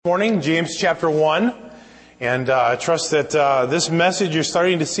Morning, James chapter 1, and I trust that this message you're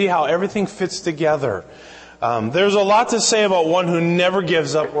starting to see how everything fits together. There's a lot to say about one who never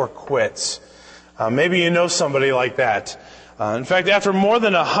gives up or quits. Maybe you know somebody like that. In fact, after more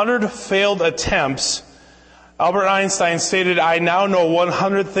than 100 failed attempts, Albert Einstein stated, "I now know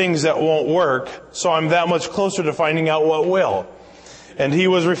 100 things that won't work, so I'm that much closer to finding out what will." And he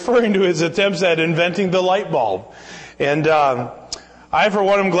was referring to his attempts at inventing the light bulb. And I, for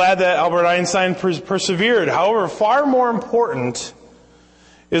one, am glad that Albert Einstein persevered. However, far more important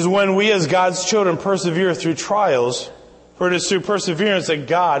is when we as God's children persevere through trials, for it is through perseverance that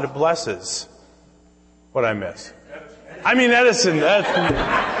God blesses. What I miss? I mean Edison.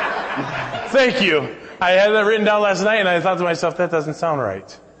 Thank you. I had that written down last night and I thought to myself, that doesn't sound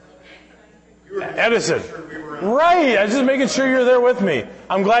right. Edison. Right. I was just making sure you're there with me.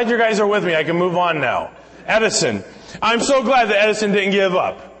 I'm glad you guys are with me. I can move on now. Edison. I'm so glad that Edison didn't give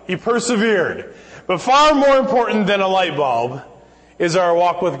up. He persevered. But far more important than a light bulb is our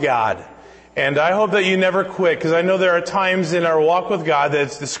walk with God. And I hope that you never quit, because I know there are times in our walk with God that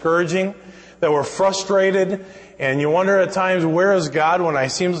it's discouraging, that we're frustrated, and you wonder at times, where is God when I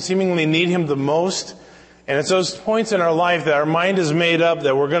seemingly need Him the most? And it's those points in our life that our mind is made up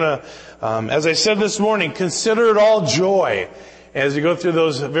that we're going to, as I said this morning, consider it all joy as you go through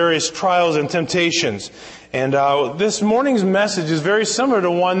those various trials and temptations. And this morning's message is very similar to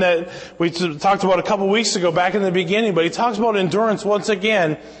one that we talked about a couple weeks ago back in the beginning, but he talks about endurance once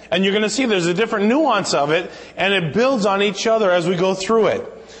again, and you're going to see there's a different nuance of it, and it builds on each other as we go through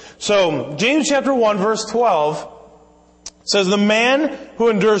it. So, James chapter 1 verse 12 says, "The man who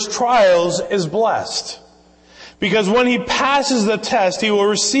endures trials is blessed, because when he passes the test, he will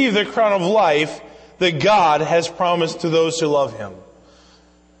receive the crown of life that God has promised to those who love Him."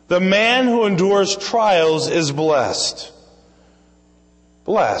 The man who endures trials is blessed.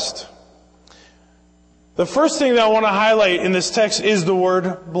 Blessed. The first thing that I want to highlight in this text is the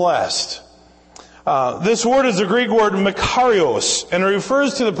word blessed. This word is the Greek word makarios, and it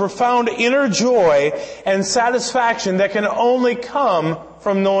refers to the profound inner joy and satisfaction that can only come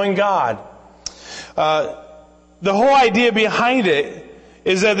from knowing God. The whole idea behind it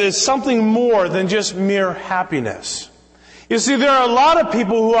is that there's something more than just mere happiness. You see, there are a lot of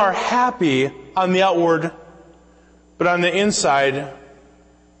people who are happy on the outward, but on the inside,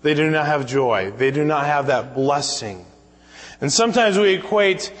 they do not have joy. They do not have that blessing. And sometimes we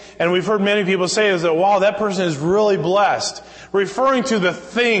equate, and we've heard many people say, is that, wow, that person is really blessed, referring to the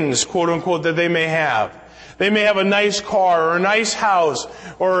things, quote unquote, that they may have. They may have a nice car, or a nice house,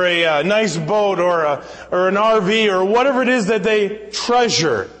 or a nice boat, or an RV, or whatever it is that they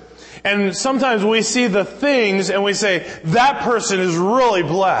treasure. And sometimes we see the things and we say, that person is really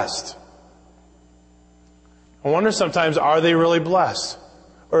blessed. I wonder sometimes, are they really blessed?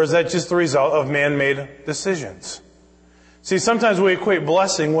 Or is that just the result of man-made decisions? See, sometimes we equate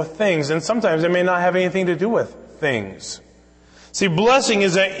blessing with things, and sometimes it may not have anything to do with things. See, blessing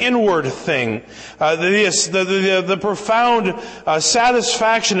is an inward thing. The profound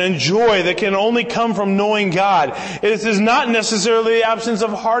satisfaction and joy that can only come from knowing God. It is not necessarily the absence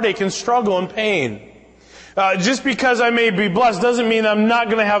of heartache and struggle and pain. Just because I may be blessed doesn't mean I'm not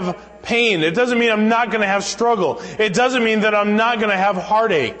going to have pain. It doesn't mean I'm not going to have struggle. It doesn't mean that I'm not going to have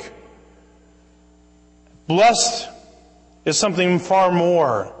heartache. Blessed is something far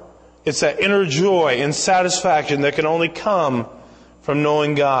more. It's that inner joy and satisfaction that can only come from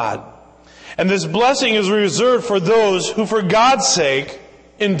knowing God. And this blessing is reserved for those who, for God's sake,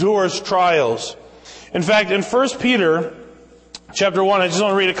 endures trials. In fact, in 1 Peter chapter 1, I just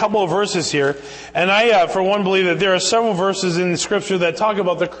want to read a couple of verses here. And I, for one, believe that there are several verses in the Scripture that talk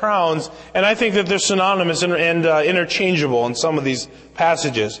about the crowns, and I think that they're synonymous and interchangeable in some of these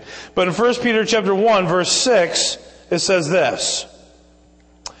passages. But in 1 Peter chapter 1, verse 6, it says this: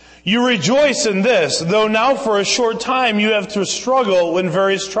 "You rejoice in this, though now for a short time you have to struggle in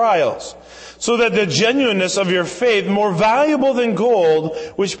various trials, so that the genuineness of your faith, more valuable than gold,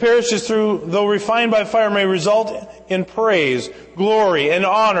 which perishes through, though refined by fire, may result in praise, glory, and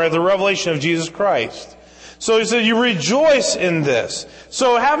honor at the revelation of Jesus Christ." So he said, you rejoice in this.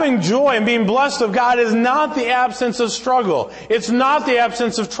 So having joy and being blessed of God is not the absence of struggle. It's not the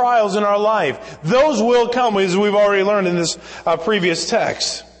absence of trials in our life. Those will come, as we've already learned in this previous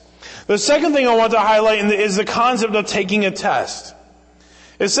text. The second thing I want to highlight is the concept of taking a test.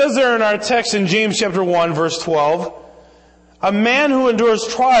 It says there in our text in James chapter 1 verse 12, "A man who endures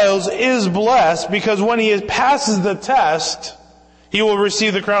trials is blessed, because when he passes the test, he will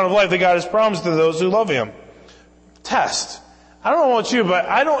receive the crown of life that God has promised to those who love Him." Test. I don't know about you, but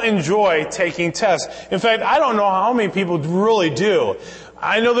I don't enjoy taking tests. In fact, I don't know how many people really do.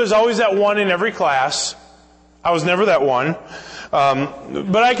 I know there's always that one in every class. I was never that one.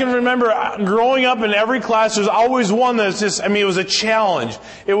 But I can remember growing up in every class, there's always one that's just, it was a challenge.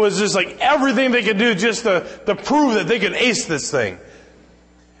 It was just like everything they could do just to prove that they could ace this thing.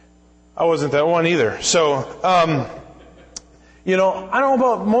 I wasn't that one either. So, I don't know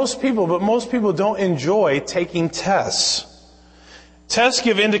about most people, but most people don't enjoy taking tests. Tests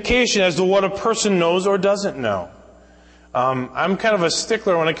give indication as to what a person knows or doesn't know. I'm kind of a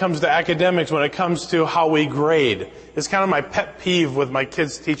stickler when it comes to academics, when it comes to how we grade. It's kind of my pet peeve with my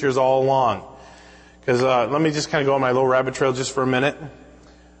kids' teachers all along. Because let me just kind of go on my little rabbit trail just for a minute.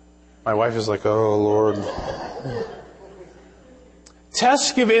 My wife is like, oh, Lord.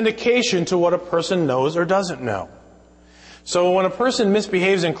 Tests give indication to what a person knows or doesn't know. So when a person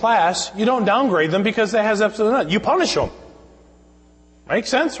misbehaves in class, you don't downgrade them because that has absolutely nothing. You punish them. Makes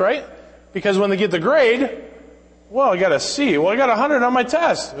sense, right? Because when they get the grade, well, I got a C. Well, I got 100 on my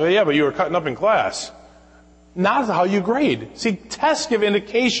test. Well, yeah, but you were cutting up in class. Not how you grade. See, tests give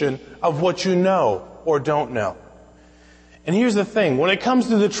indication of what you know or don't know. And here's the thing. When it comes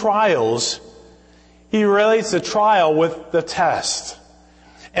to the trials, he relates the trial with the test.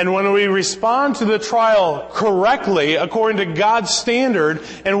 And when we respond to the trial correctly, according to God's standard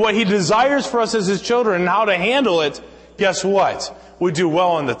and what He desires for us as His children and how to handle it, guess what? We do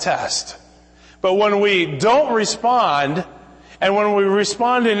well on the test. But when we don't respond, and when we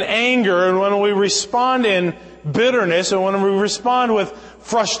respond in anger, and when we respond in bitterness, and when we respond with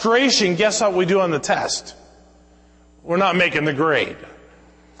frustration, guess what we do on the test? We're not making the grade.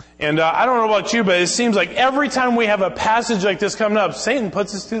 And I don't know about you, but it seems like every time we have a passage like this coming up, Satan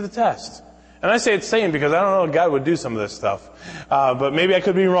puts us to the test. And I say it's Satan because I don't know if God would do some of this stuff. But maybe I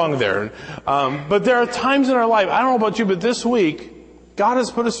could be wrong there. But there are times in our life, I don't know about you, but this week, God has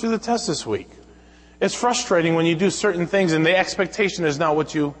put us through the test this week. It's frustrating when you do certain things and the expectation is not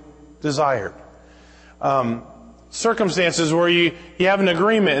what you desired. Circumstances where you have an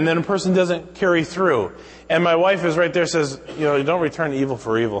agreement and then a person doesn't carry through. And my wife is right there, says, you don't return evil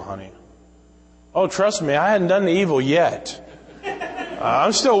for evil, honey. Oh, trust me, I hadn't done the evil yet.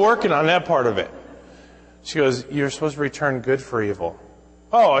 I'm still working on that part of it. She goes, you're supposed to return good for evil.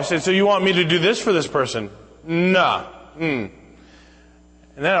 Oh, I said, so you want me to do this for this person? Nah. And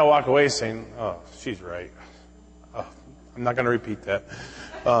then I walk away saying, oh, she's right. Oh, I'm not going to repeat that.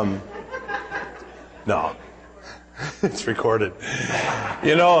 No. It's recorded.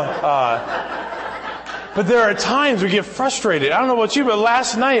 But there are times we get frustrated. I don't know about you, but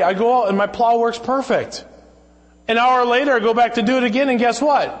last night I go out and my plow works perfect. An hour later I go back to do it again and guess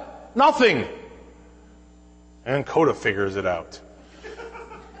what? Nothing. And Coda figures it out.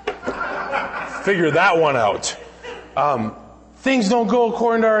 Figure that one out. Things don't go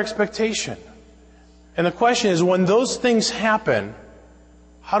according to our expectation. And the question is, when those things happen,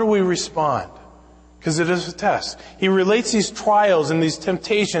 how do we respond? Because it is a test. He relates these trials and these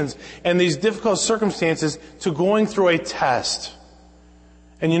temptations and these difficult circumstances to going through a test.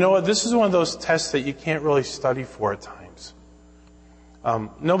 And you know what? This is one of those tests that you can't really study for at times.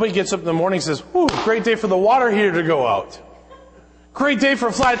 Nobody gets up in the morning and says, whew, great day for the water heater to go out. Great day for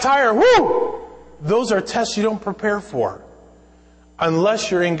a flat tire. Whoo! Those are tests you don't prepare for.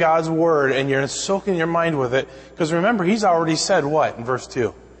 Unless you're in God's Word and you're soaking your mind with it. Because remember, He's already said what in verse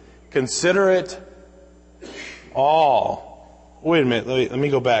 2? Consider it all. Wait a minute, let me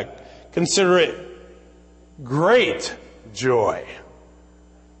go back. Consider it great joy.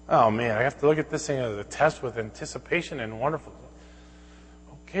 Oh man, I have to look at this thing as a test with anticipation and wonderful.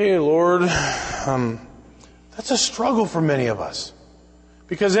 Okay, Lord, that's a struggle for many of us.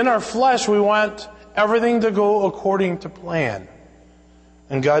 Because in our flesh we want everything to go according to plan.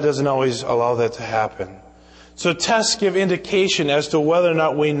 And God doesn't always allow that to happen. So tests give indication as to whether or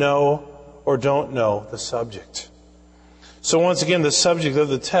not we know or don't know the subject. So once again, the subject of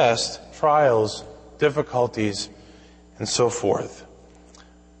the test, trials, difficulties, and so forth.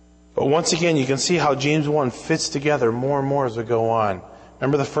 But once again, you can see how James 1 fits together more and more as we go on.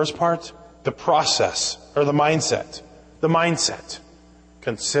 Remember the first part? The process, or the mindset. The mindset.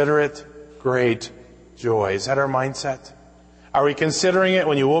 Consider it great joy. Is that our mindset? Are we considering it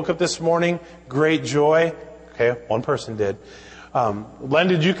when you woke up this morning? Great joy? Okay, one person did. Len,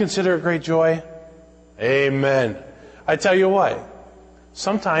 did you consider it great joy? Amen. I tell you what,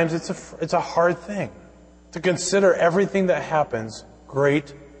 sometimes it's a hard thing to consider everything that happens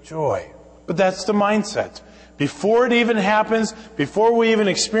great joy. But that's the mindset. Before it even happens, before we even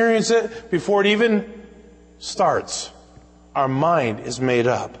experience it, before it even starts, our mind is made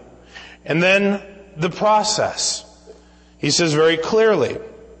up. And then the process. He says very clearly,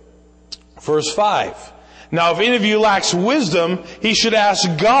 verse 5, Now, if any of you lacks wisdom, he should ask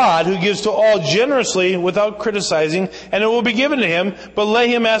God, who gives to all generously without criticizing, and it will be given to him. But let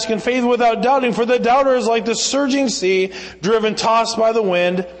him ask in faith without doubting, for the doubter is like the surging sea, driven, tossed by the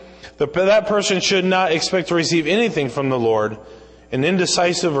wind. That person should not expect to receive anything from the Lord. An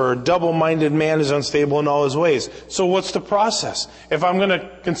indecisive or double-minded man is unstable in all his ways. So what's the process? If I'm going to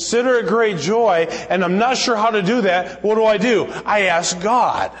consider it great joy, and I'm not sure how to do that, what do? I ask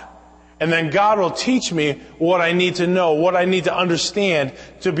God. And then God will teach me what I need to know, what I need to understand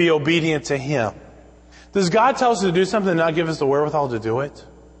to be obedient to Him. Does God tell us to do something and not give us the wherewithal to do it?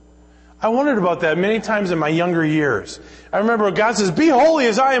 I wondered about that many times in my younger years. I remember God says, be holy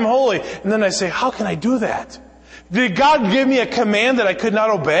as I am holy. And then I say, how can I do that? Did God give me a command that I could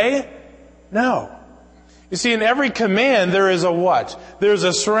not obey? No. You see, in every command there is a what? There's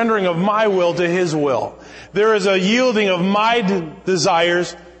a surrendering of my will to His will. There is a yielding of my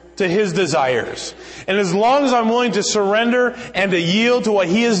desires to His desires. And as long as I'm willing to surrender and to yield to what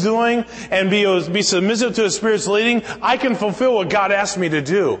He is doing and be submissive to His Spirit's leading, I can fulfill what God asked me to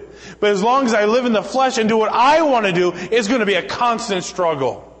do. But as long as I live in the flesh and do what I want to do, it's going to be a constant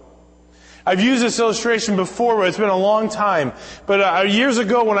struggle. I've used this illustration before, but it's been a long time. But years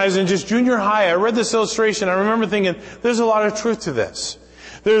ago when I was in just junior high, I read this illustration. I remember thinking, there's a lot of truth to this.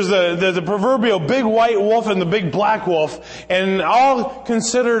 There's the proverbial big white wolf and the big black wolf, and all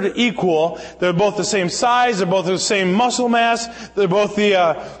considered equal. They're both the same size. They're both the same muscle mass. They're both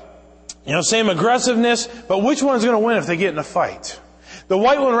the same aggressiveness. But which one's going to win if they get in a fight? The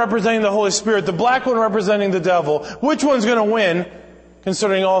white one representing the Holy Spirit, the black one representing the devil. Which one's going to win,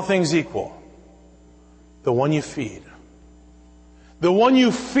 considering all things equal? The one you feed. The one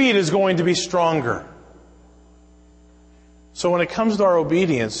you feed is going to be stronger. So when it comes to our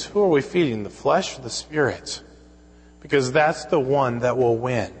obedience, who are we feeding? The flesh or the Spirit? Because that's the one that will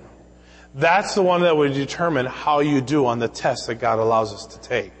win. That's the one that will determine how you do on the test that God allows us to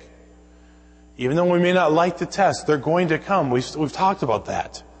take. Even though we may not like the test, they're going to come. We've talked about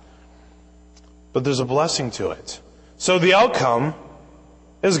that. But there's a blessing to it. So the outcome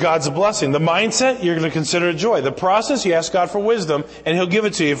is God's blessing. The mindset, you're going to consider it joy. The process, you ask God for wisdom, and He'll give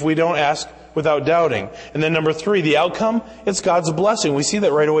it to you if we don't ask without doubting. And then number 3, the outcome, it's God's blessing. We see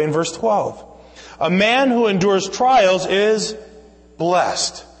that right away in verse 12. A man who endures trials is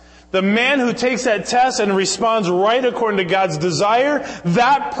blessed. The man who takes that test and responds right according to God's desire,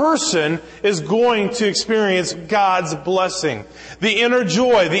 that person is going to experience God's blessing. The inner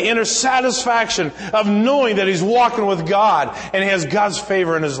joy, the inner satisfaction of knowing that he's walking with God and he has God's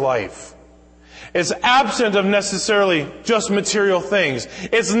favor in his life. It's absent of necessarily just material things.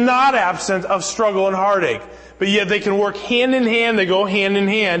 It's not absent of struggle and heartache. But yet they can work hand in hand, they go hand in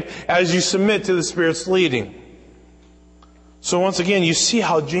hand as you submit to the Spirit's leading. So once again, you see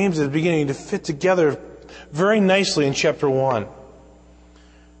how James is beginning to fit together very nicely in chapter 1.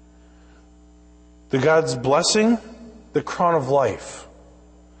 The God's blessing, the crown of life.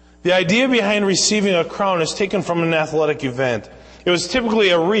 The idea behind receiving a crown is taken from an athletic event. It was typically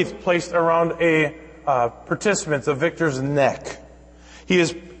a wreath placed around a participant, the victor's neck. He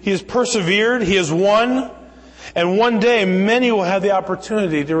has persevered, he has won, and one day many will have the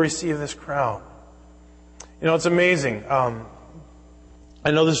opportunity to receive this crown. You know, it's amazing. I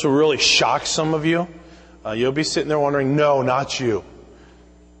know this will really shock some of you. You'll be sitting there wondering, no, not you.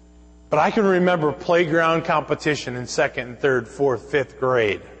 But I can remember playground competition in 2nd, 3rd, 4th, 5th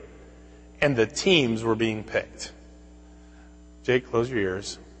grade. And the teams were being picked. Jake, close your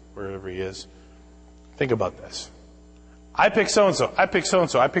ears, wherever he is. Think about this. I pick so-and-so, I pick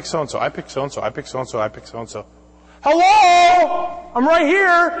so-and-so, I pick so-and-so, I pick so-and-so, I pick so-and-so, I pick so-and-so. Hello! I'm right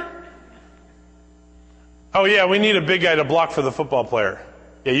here! Oh yeah, we need a big guy to block for the football player.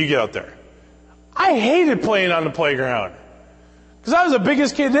 Yeah, you get out there. I hated playing on the playground. Because I was the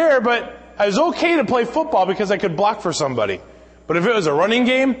biggest kid there, but I was okay to play football because I could block for somebody. But if it was a running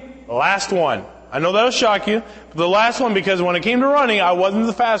game, the last one. I know that'll shock you, but the last one, because when it came to running, I wasn't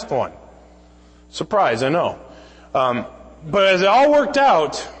the fast one. Surprise, I know. But as it all worked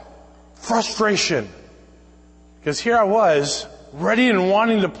out, frustration. Because here I was, ready and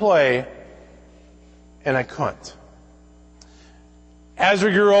wanting to play, and I couldn't. As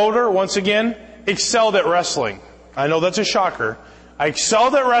we grew older, once again, excelled at wrestling. I know that's a shocker. I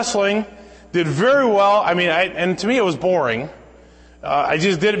excelled at wrestling, did very well. I mean, and to me it was boring. I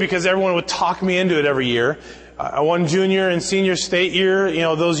just did it because everyone would talk me into it every year. I won junior and senior state year,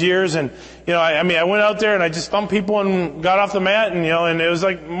 those years. And, I went out there and I just thumped people and got off the mat and, and it was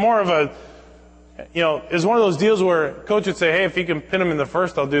like more of a, it was one of those deals where coach would say, hey, if you can pin him in the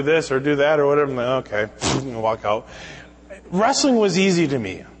first, I'll do this or do that or whatever. I'm like, okay, and walk out. Wrestling was easy to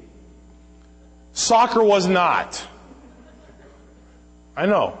me. Soccer was not. I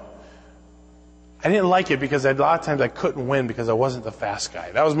know. I didn't like it because a lot of times I couldn't win because I wasn't the fast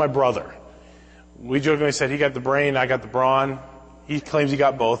guy. That was my brother. We jokingly said he got the brain, I got the brawn. He claims he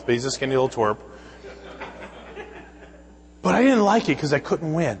got both, but he's a skinny little twerp. But I didn't like it because I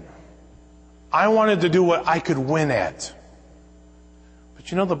couldn't win. I wanted to do what I could win at.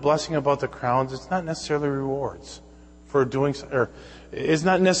 But you know the blessing about the crowns? It's not necessarily rewards for doing, or it's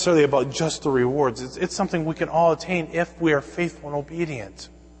not necessarily about just the rewards. It's something we can all attain if we are faithful and obedient.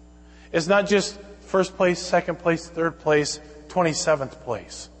 It's not just first place, second place, third place, 27th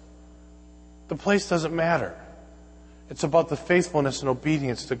place. The place doesn't matter. It's about the faithfulness and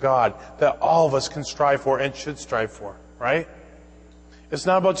obedience to God that all of us can strive for and should strive for, right? It's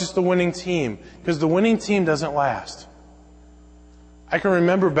not about just the winning team, because the winning team doesn't last. I can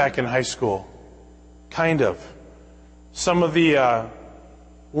remember back in high school, kind of, some of the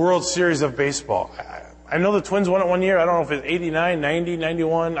World Series of baseball. I know the Twins won it one year. I don't know if it's 89, 90,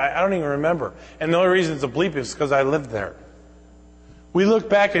 91. I don't even remember. And the only reason it's a bleep is because I lived there. We look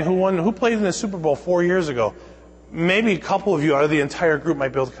back at who played in the Super Bowl 4 years ago. Maybe a couple of you out of the entire group might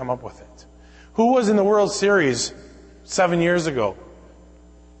be able to come up with it. Who was in the World Series 7 years ago?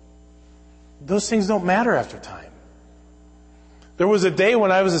 Those things don't matter after time. There was a day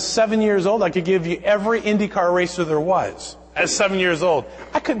when I was 7 years old, I could give you every IndyCar racer there was. At 7 years old.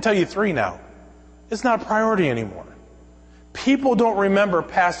 I couldn't tell you 3 now. It's not a priority anymore. People don't remember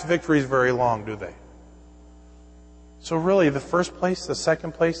past victories very long, do they? So really, the first place, the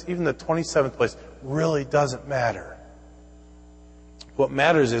second place, even the 27th place really doesn't matter. What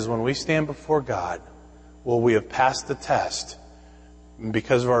matters is when we stand before God, will we have passed the test? And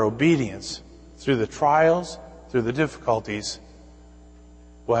because of our obedience, through the trials, through the difficulties,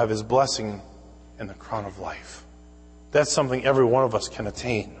 we'll have His blessing and the crown of life. That's something every one of us can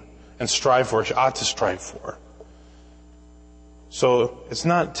attain and strive for, ought to strive for. So it's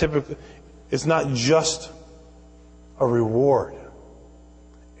not just a reward.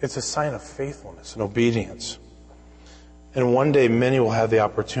 It's a sign of faithfulness and obedience. And one day many will have the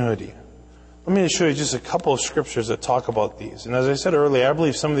opportunity. Let me show you just a couple of scriptures that talk about these. And as I said earlier, I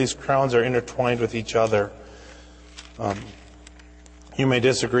believe some of these crowns are intertwined with each other. You may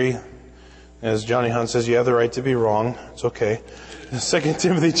disagree. As Johnny Hunt says, you have the right to be wrong. It's okay. 2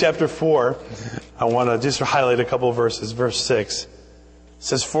 Timothy chapter 4, I want to just highlight a couple of verses. Verse 6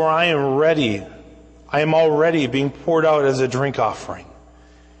 says, "For I am already being poured out as a drink offering,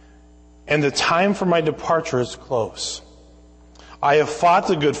 and the time for my departure is close. I have fought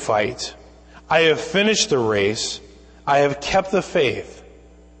the good fight. I have finished the race. I have kept the faith.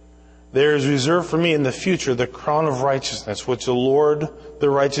 There is reserved for me in the future the crown of righteousness, which the Lord, the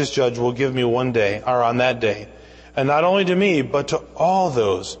righteous judge, will give me one day, or on that day. And not only to me, but to all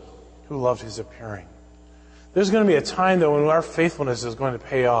those who loved His appearing." There's going to be a time, though, when our faithfulness is going to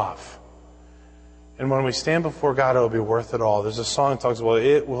pay off. And when we stand before God, it will be worth it all. There's a song that talks about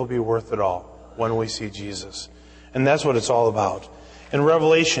it will be worth it all when we see Jesus. And that's what it's all about. In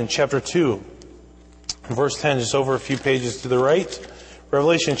Revelation chapter 2, verse 10, just over a few pages to the right,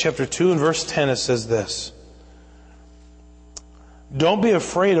 Revelation chapter 2 and verse 10, it says this: "Don't be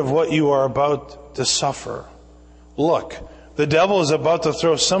afraid of what you are about to suffer. Look, the devil is about to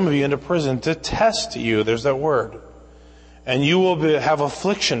throw some of you into prison to test you." There's that word. "And you will have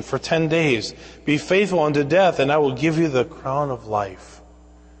affliction for 10 days. Be faithful unto death, and I will give you the crown of life."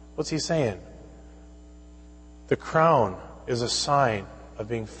 What's he saying? The crown is a sign of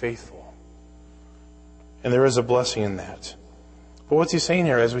being faithful. And there is a blessing in that. But what's he saying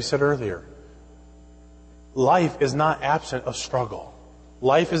here, as we said earlier? Life is not absent of struggle.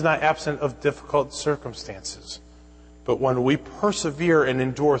 Life is not absent of difficult circumstances. But when we persevere and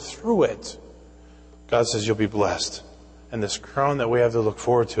endure through it, God says you'll be blessed. And this crown that we have to look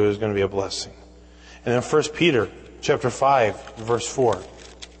forward to is going to be a blessing. And then 1 Peter chapter 5, verse 4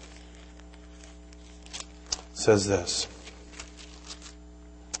 says this: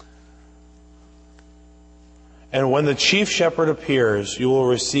 "And when the chief shepherd appears, you will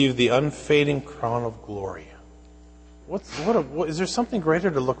receive the unfading crown of glory." Is there something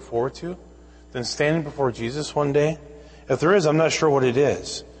greater to look forward to than standing before Jesus one day? If there is, I'm not sure what it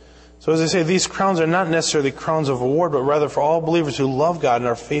is. So as I say, these crowns are not necessarily crowns of award, but rather for all believers who love God and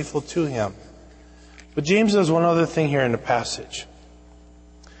are faithful to Him. But James does one other thing here in the passage.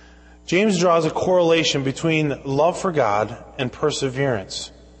 James draws a correlation between love for God and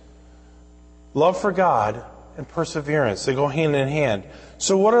perseverance. Love for God and perseverance, they go hand in hand.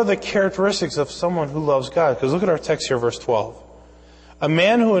 So what are the characteristics of someone who loves God? Because look at our text here, verse 12. "A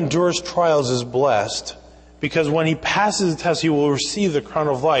man who endures trials is blessed, Because when he passes the test, he will receive the crown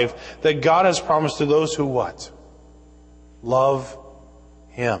of life that God has promised to those who what? Love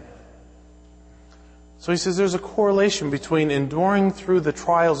him. So he says there's a correlation between enduring through the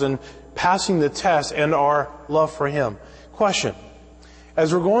trials and passing the test and our love for him. Question.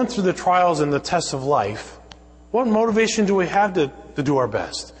 As we're going through the trials and the tests of life, what motivation do we have to do our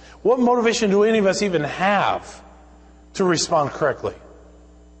best? What motivation do any of us even have to respond correctly?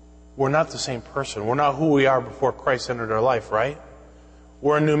 We're not the same person. We're not who we are before Christ entered our life, right?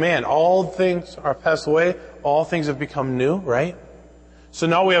 We're a new man. All things are passed away. All things have become new, right? So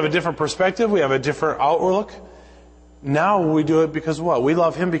now we have a different perspective. We have a different outlook. Now we do it because what? We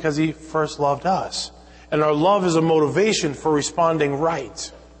love him because he first loved us. And our love is a motivation for responding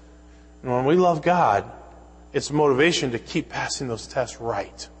right. And when we love God, it's motivation to keep passing those tests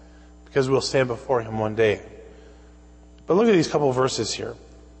right. Because we'll stand before him one day. But look at these couple of verses here.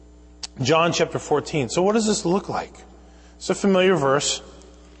 John chapter 14. So what does this look like? It's a familiar verse.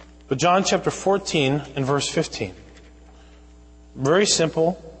 But John chapter 14 and verse 15. Very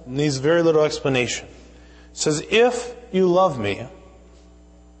simple. Needs very little explanation. It says, if you love me,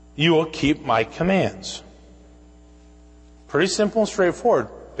 you will keep my commands. Pretty simple and straightforward.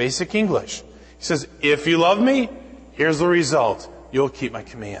 Basic English. He says, if you love me, here's the result. You'll keep my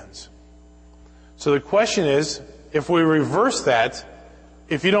commands. So the question is, if we reverse that,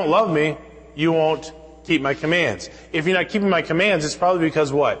 if you don't love me, you won't keep my commands. If you're not keeping my commands, it's probably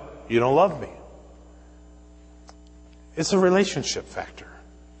because what? You don't love me. It's a relationship factor.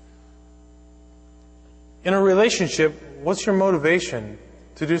 In a relationship, what's your motivation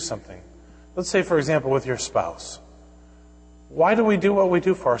to do something? Let's say, for example, with your spouse. Why do we do what we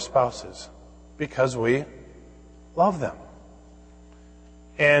do for our spouses? Because we love them.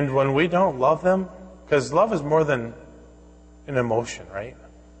 And when we don't love them, because love is more than an emotion, right?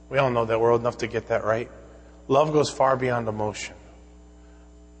 We all know that. We're old enough to get that, right? Love goes far beyond emotion.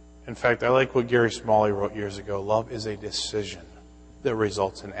 In fact, I like what Gary Smalley wrote years ago. Love is a decision that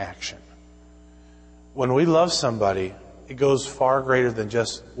results in action. When we love somebody, it goes far greater than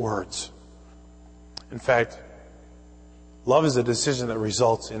just words. In fact, love is a decision that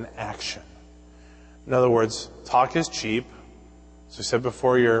results in action. In other words, talk is cheap. As I said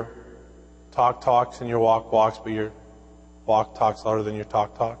before, your talk talks and your walk walks, but your walk talks louder than your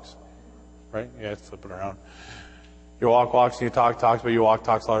talk talks. Right? Yeah, flip it around. Your walk walks and your talk talks, but your walk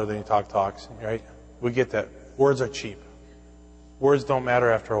talks louder than your talk talks. Right? We get that. Words are cheap. Words don't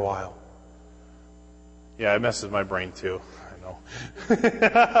matter after a while. Yeah, it messes my brain too. I know.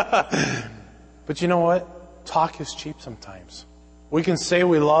 But you know what? Talk is cheap sometimes. We can say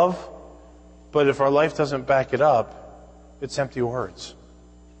we love, but if our life doesn't back it up, it's empty words.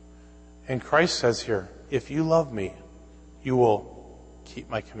 And Christ says here, if you love me, you will keep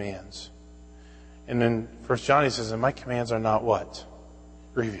my commands. And then 1 John he says, and my commands are not what?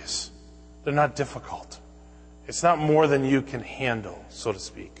 Grievous. They're not difficult. It's not more than you can handle, so to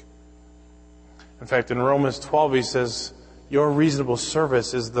speak. In fact, in Romans 12 he says, your reasonable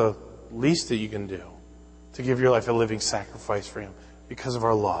service is the least that you can do to give your life a living sacrifice for him because of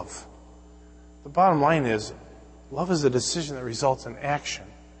our love. The bottom line is, love is a decision that results in action.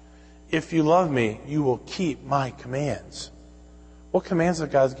 If you love me, you will keep my commands. What commands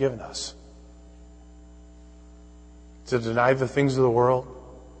have God given us? To deny the things of the world,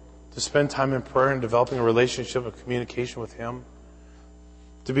 to spend time in prayer and developing a relationship of communication with him,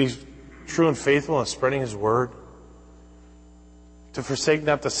 to be true and faithful in spreading his word, to forsake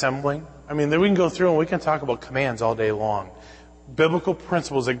not dissembling. I mean, then we can go through and we can talk about commands all day long. Biblical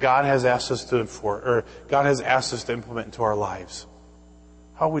principles that God has asked us to enforce, or God has asked us to implement into our lives.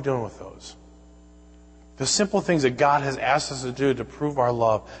 How are we doing with those? The simple things that God has asked us to do to prove our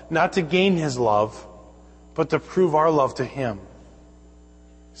love, not to gain his love, but to prove our love to him.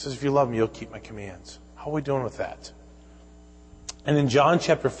 He says, if you love me, you'll keep my commands. How are we doing with that? And in John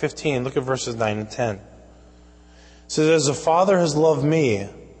chapter 15, look at verses 9 and 10. It says, as the Father has loved me,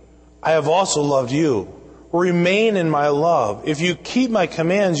 I have also loved you. Remain in my love. If you keep my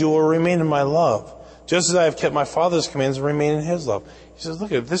commands, you will remain in my love. Just as I have kept my Father's commands and remain in his love. He says, look,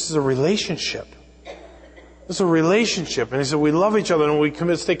 this is a relationship. This is a relationship. And he said, we love each other and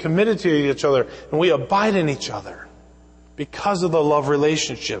we stay committed to each other and we abide in each other because of the love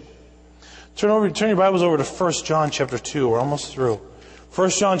relationship. Turn your Bibles over to 1 John chapter 2. We're almost through. 1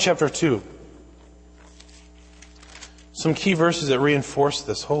 John chapter 2. Some key verses that reinforce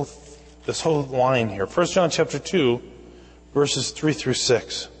this whole line here. 1 John chapter 2, verses 3 through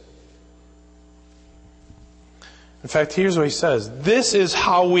 6. In fact, here's what he says. This is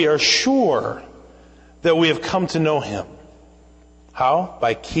how we are sure that we have come to know him. How?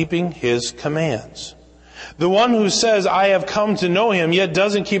 By keeping his commands. The one who says, I have come to know him, yet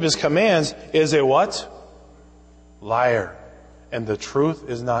doesn't keep his commands, is a what? Liar. And the truth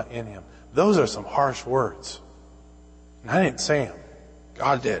is not in him. Those are some harsh words. And I didn't say them.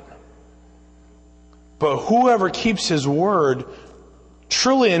 God did. But whoever keeps his word,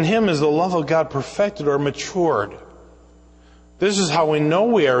 truly in him is the love of God perfected or matured. This is how we know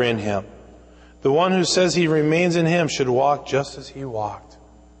we are in him. The one who says he remains in him should walk just as he walked.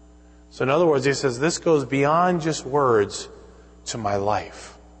 So in other words, he says this goes beyond just words to my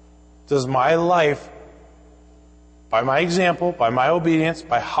life. Does my life, by my example, by my obedience,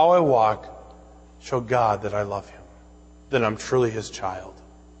 by how I walk, show God that I love him, that I'm truly his child?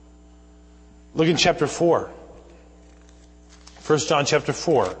 Look in chapter 4. 1 John chapter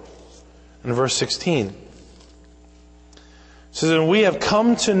 4 and verse 16. It says, and we have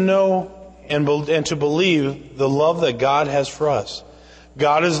come to know and to believe the love that God has for us.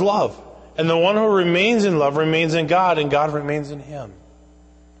 God is love. And the one who remains in love remains in God, and God remains in him.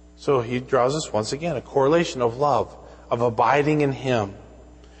 So he draws us once again a correlation of love, of abiding in him.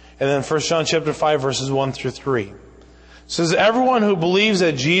 And then 1 John chapter 5 verses 1 through 3. It says, everyone who believes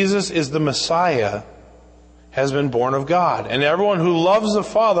that Jesus is the Messiah has been born of God. And everyone who loves the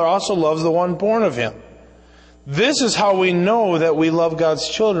Father also loves the one born of him. This is how we know that we love God's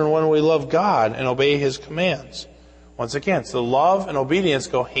children, when we love God and obey his commands. Once again, so love and obedience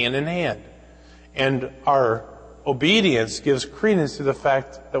go hand in hand. And our obedience gives credence to the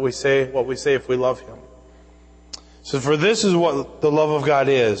fact that we say what we say if we love him. So for this is what the love of God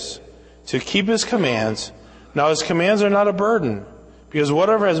is, to keep his commands. Now his commands are not a burden, because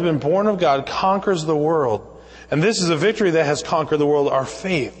whatever has been born of God conquers the world. And this is a victory that has conquered the world, our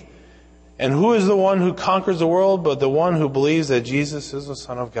faith. And who is the one who conquers the world but the one who believes that Jesus is the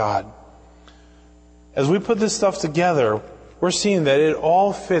Son of God? As we put this stuff together, we're seeing that it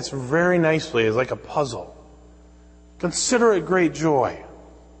all fits very nicely as like a puzzle. Consider it great joy.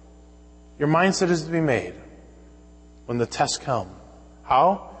 Your mindset is to be made when the tests come.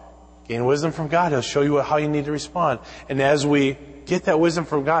 How? Gain wisdom from God. He'll show you how you need to respond. And as we get that wisdom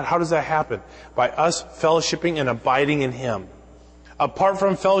from God, how does that happen? By us fellowshipping and abiding in him. Apart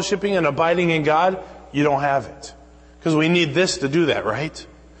from fellowshipping and abiding in God, you don't have it. Because we need this to do that, right?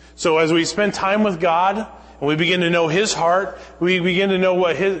 So as we spend time with God, and we begin to know his heart, we begin to know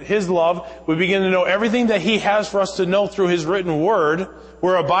what his love, we begin to know everything that he has for us to know through his written word.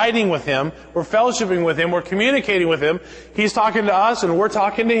 We're abiding with him, we're fellowshipping with him, we're communicating with him. He's talking to us and we're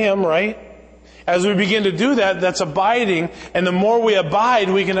talking to him, right? As we begin to do that, that's abiding, and the more we abide,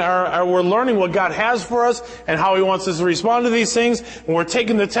 we're learning what God has for us and how he wants us to respond to these things. And we're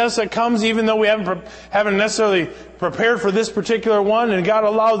taking the test that comes, even though we haven't necessarily prepared for this particular one, and God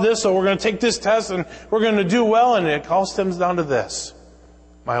allowed this, so we're going to take this test and we're going to do well. And it all stems down to this: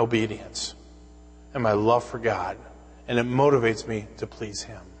 my obedience and my love for God, and it motivates me to please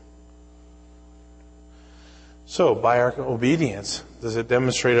him. So, by our obedience, does it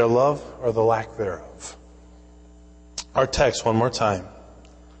demonstrate our love or the lack thereof? Our text one more time.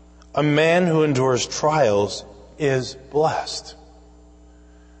 A man who endures trials is blessed.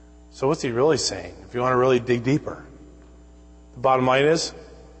 So what's he really saying? If you want to really dig deeper, the bottom line is,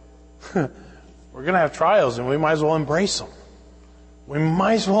 we're going to have trials and we might as well embrace them. We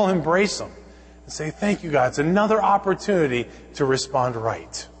might as well embrace them and say, thank you, God. It's another opportunity to respond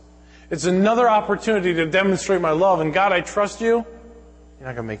right. It's another opportunity to demonstrate my love. And God, I trust you. You're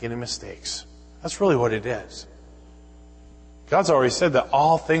not going to make any mistakes. That's really what it is. God's already said that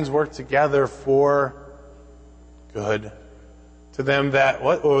all things work together for good. To them that,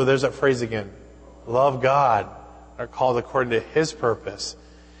 what? Oh, there's that phrase again. Love God. Are called according to his purpose.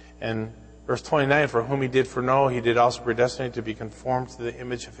 And verse 29, for whom he did foreknow, he did also predestinate to be conformed to the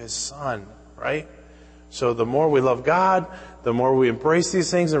image of his Son. Right? So the more we love God, the more we embrace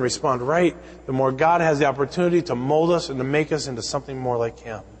these things and respond right, the more God has the opportunity to mold us and to make us into something more like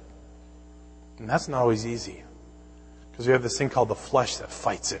him. And that's not always easy. Because we have this thing called the flesh that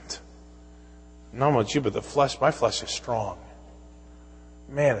fights it. Not about you, but my flesh is strong.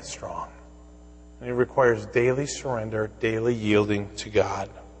 Man, it's strong. And it requires daily surrender, daily yielding to God.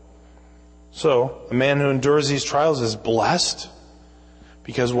 So, a man who endures these trials is blessed,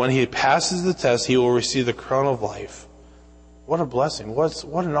 because when he passes the test, he will receive the crown of life. What a blessing.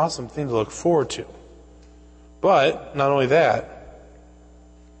 What an awesome thing to look forward to. But, not only that,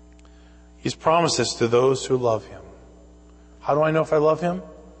 he's promised this to those who love him. How do I know if I love him?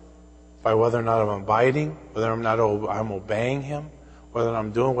 By whether or not I'm abiding, whether I'm obeying him, whether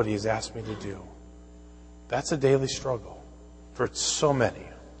I'm doing what he's asked me to do. That's a daily struggle for so many.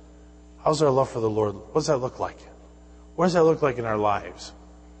 How's our love for the Lord? What does that look like? What does that look like in our lives?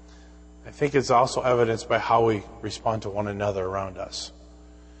 I think it's also evidenced by how we respond to one another around us.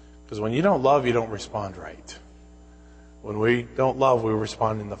 Because when you don't love, you don't respond right. When we don't love, we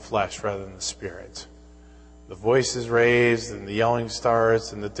respond in the flesh rather than the spirit. The voice is raised, and the yelling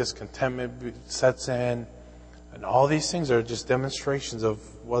starts, and the discontentment sets in. And all these things are just demonstrations of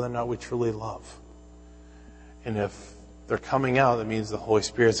whether or not we truly love. And if they're coming out, that means the Holy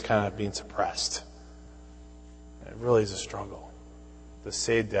Spirit's kind of being suppressed. It really is a struggle to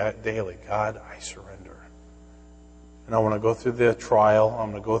say daily, God, I surrender. And I want to go through the trial.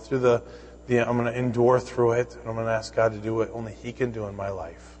 I'm going to go through I'm going to endure through it. And I'm going to ask God to do what only He can do in my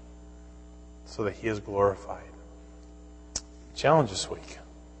life so that He is glorified. Challenge this week.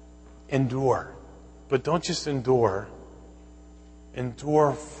 Endure. But don't just endure.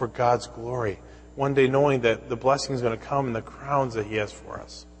 Endure for God's glory. One day knowing that the blessing is going to come and the crowns that He has for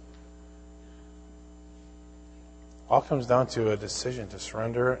us. All comes down to a decision to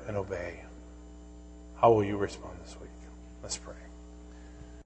surrender and obey. How will you respond this week? Let's pray.